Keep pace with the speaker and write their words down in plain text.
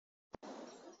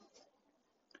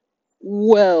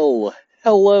Well,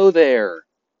 hello there.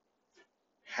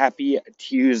 Happy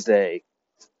Tuesday.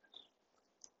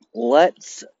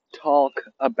 Let's talk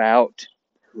about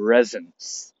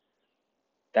presence.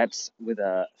 That's with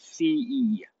a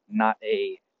CE, not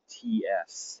a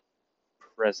TS.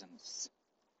 Presence.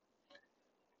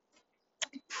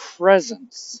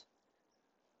 Presence.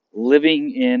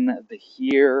 Living in the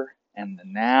here and the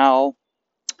now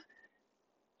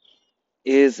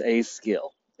is a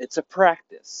skill. It's a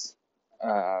practice.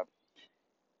 Uh,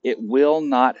 it will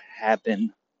not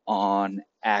happen on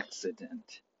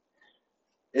accident,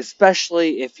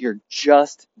 especially if you're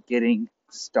just getting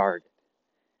started.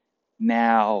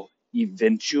 Now,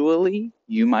 eventually,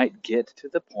 you might get to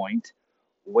the point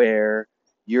where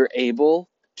you're able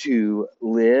to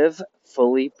live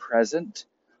fully present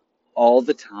all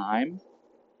the time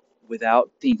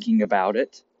without thinking about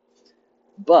it.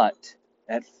 But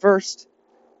at first,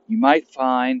 you might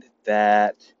find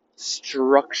that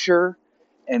structure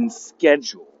and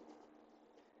schedule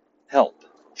help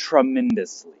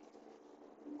tremendously.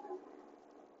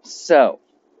 So,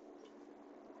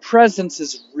 presence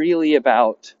is really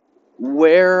about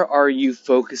where are you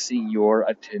focusing your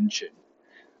attention?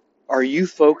 Are you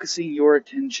focusing your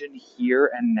attention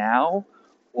here and now?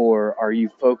 Or are you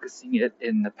focusing it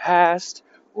in the past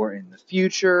or in the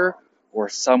future or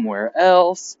somewhere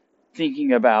else?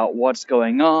 Thinking about what's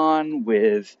going on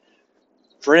with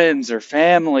friends or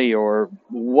family or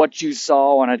what you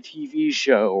saw on a TV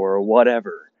show or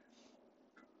whatever.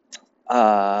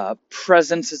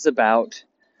 Presence is about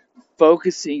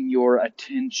focusing your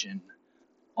attention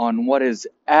on what is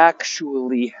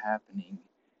actually happening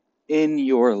in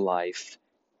your life,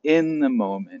 in the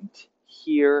moment,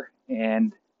 here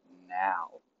and now.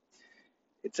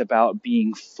 It's about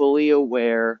being fully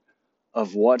aware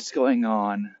of what's going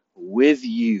on with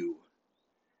you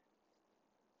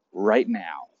right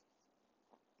now.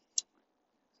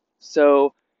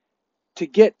 So, to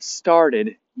get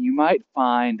started, you might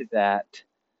find that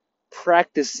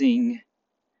practicing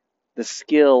the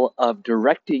skill of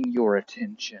directing your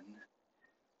attention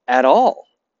at all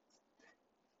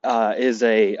is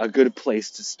a good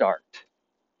place to start.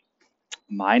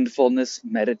 Mindfulness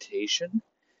meditation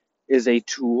is a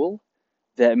tool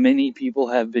that many people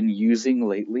have been using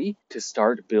lately to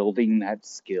start building that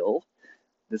skill,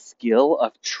 the skill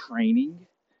of training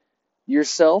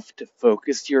yourself to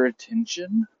focus your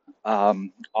attention.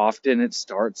 Often it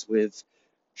starts with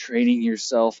training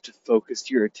yourself to focus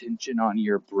your attention on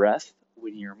your breath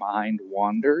when your mind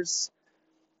wanders.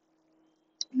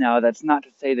 Now, that's not to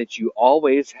say that you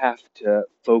always have to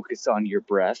focus on your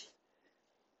breath.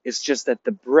 It's just that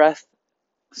the breath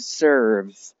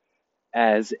serves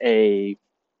as a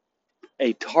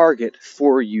target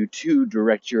for you to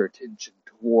direct your attention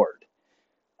toward.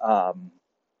 Um,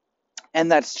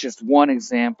 and that's just one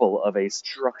example of a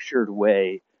structured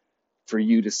way for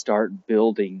you to start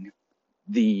building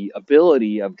the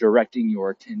ability of directing your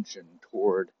attention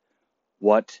toward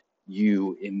what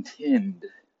you intend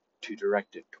to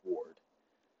direct it toward.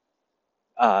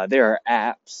 There are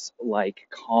apps like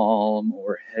Calm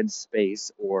or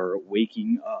Headspace or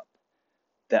Waking Up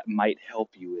that might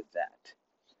help you with that.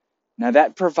 Now,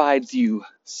 that provides you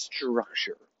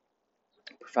structure,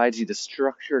 provides you the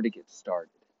structure to get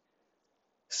started.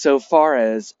 So far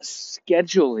as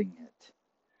scheduling it,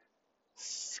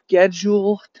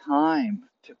 schedule time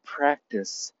to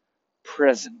practice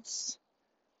presence.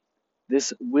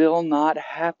 This will not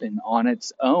happen on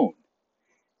its own.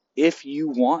 If you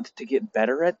want to get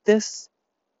better at this,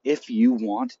 if you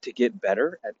want to get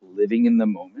better at living in the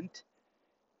moment,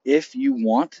 if you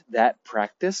want that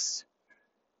practice,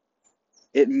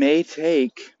 it may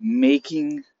take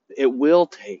making, it will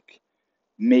take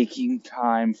making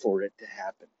time for it to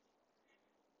happen.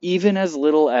 Even as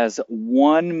little as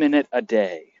 1 minute a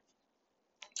day,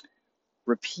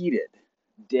 repeated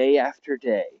day after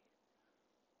day,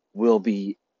 will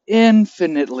be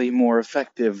infinitely more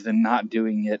effective than not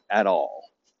doing it at all.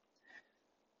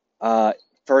 Uh,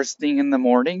 First thing in the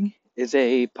morning is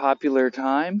a popular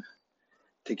time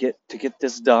to get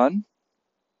this done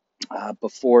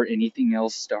before anything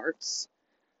else starts.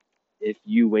 If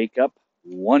you wake up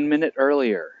 1 minute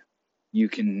earlier, you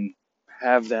can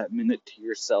have that minute to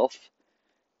yourself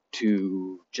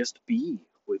to just be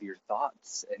with your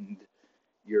thoughts and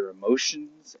your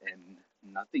emotions and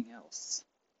nothing else.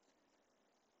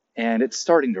 And it's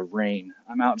starting to rain.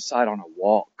 I'm outside on a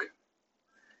walk,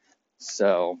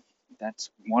 so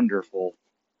that's wonderful.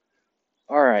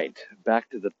 All right, back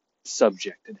to the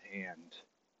subject at hand.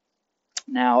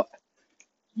 Now,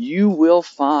 you will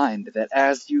find that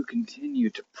as you continue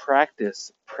to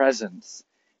practice presence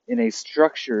in a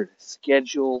structured,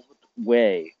 scheduled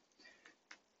way,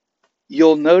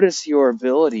 you'll notice your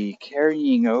ability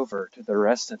carrying over to the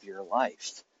rest of your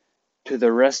life, to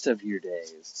the rest of your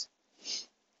days.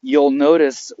 You'll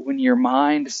notice when your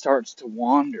mind starts to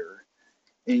wander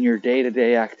in your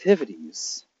day-to-day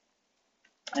activities.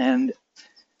 And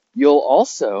you'll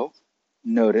also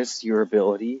notice your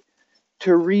ability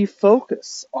to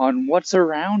refocus on what's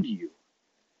around you.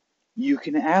 You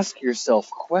can ask yourself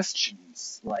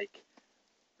questions like,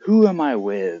 who am I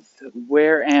with?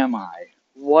 Where am I?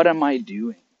 What am I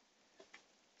doing?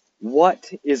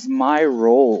 What is my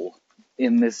role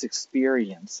in this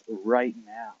experience right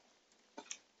now?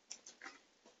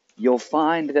 You'll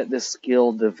find that the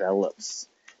skill develops,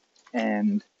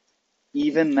 and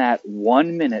even that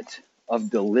 1 minute of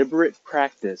deliberate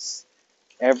practice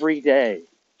every day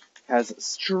has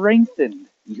strengthened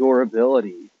your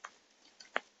ability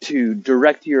to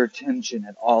direct your attention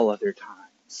at all other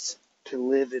times, to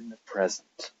live in the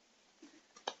present.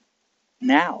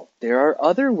 Now, there are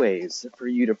other ways for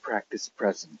you to practice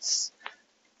presence.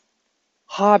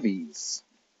 Hobbies,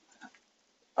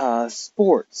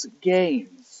 sports,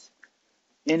 games,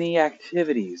 any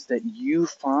activities that you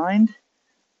find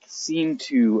seem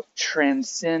to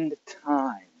transcend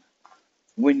time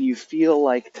when you feel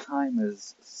like time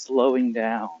is slowing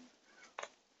down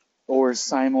or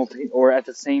at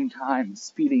the same time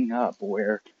speeding up,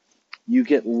 where you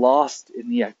get lost in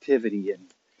the activity and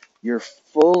you're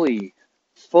fully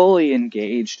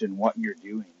engaged in what you're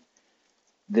doing.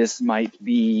 This might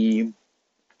be,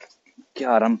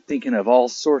 God, I'm thinking of all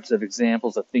sorts of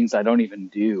examples of things I don't even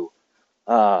do.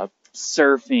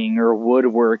 Surfing or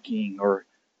woodworking or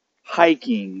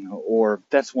hiking, or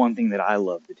that's one thing that I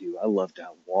love to do. I love to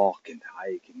walk and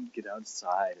hike and get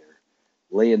outside or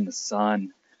lay in the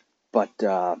sun.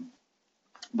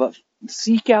 But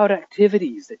seek out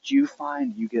activities that you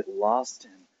find you get lost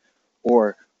in,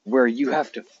 or where you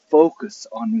have to focus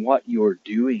on what you're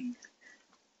doing,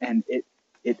 and it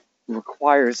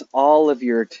requires all of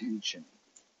your attention.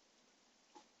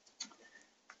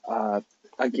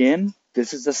 Again,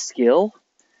 this is a skill.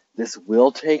 This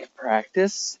will take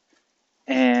practice,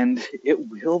 and it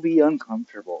will be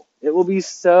uncomfortable. It will be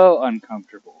so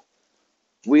uncomfortable.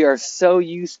 We are so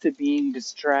used to being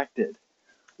distracted.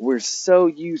 We're so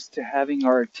used to having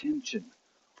our attention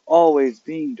always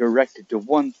being directed to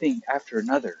one thing after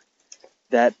another,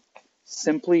 that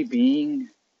simply being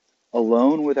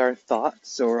alone with our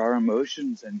thoughts or our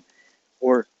emotions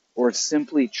or or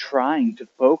simply trying to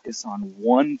focus on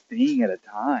one thing at a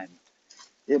time,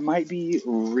 it might be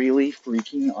really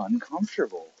freaking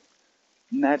uncomfortable.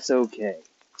 And that's okay.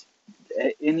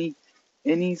 Any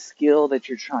any skill that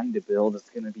you're trying to build is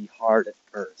going to be hard at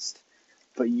first,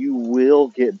 but you will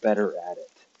get better at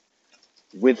it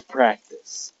with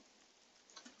practice.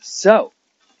 So,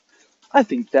 I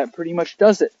think that pretty much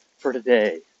does it for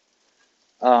today.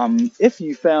 If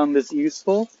you found this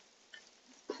useful,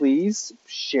 please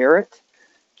share it,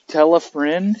 tell a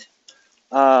friend,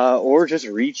 or just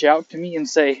reach out to me and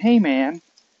say, hey man,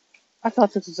 I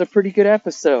thought this was a pretty good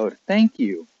episode. Thank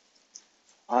you.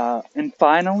 And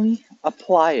finally,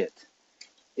 apply it.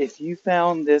 If you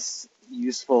found this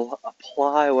useful,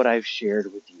 apply what I've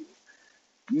shared with you.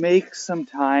 Make some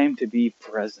time to be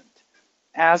present.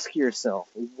 Ask yourself,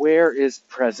 where is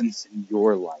presence in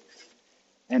your life?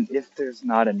 And if there's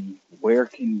not any, where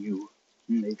can you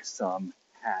make some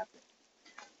happen?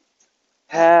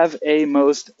 Have a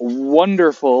most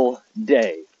wonderful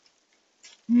day.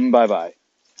 Bye-bye.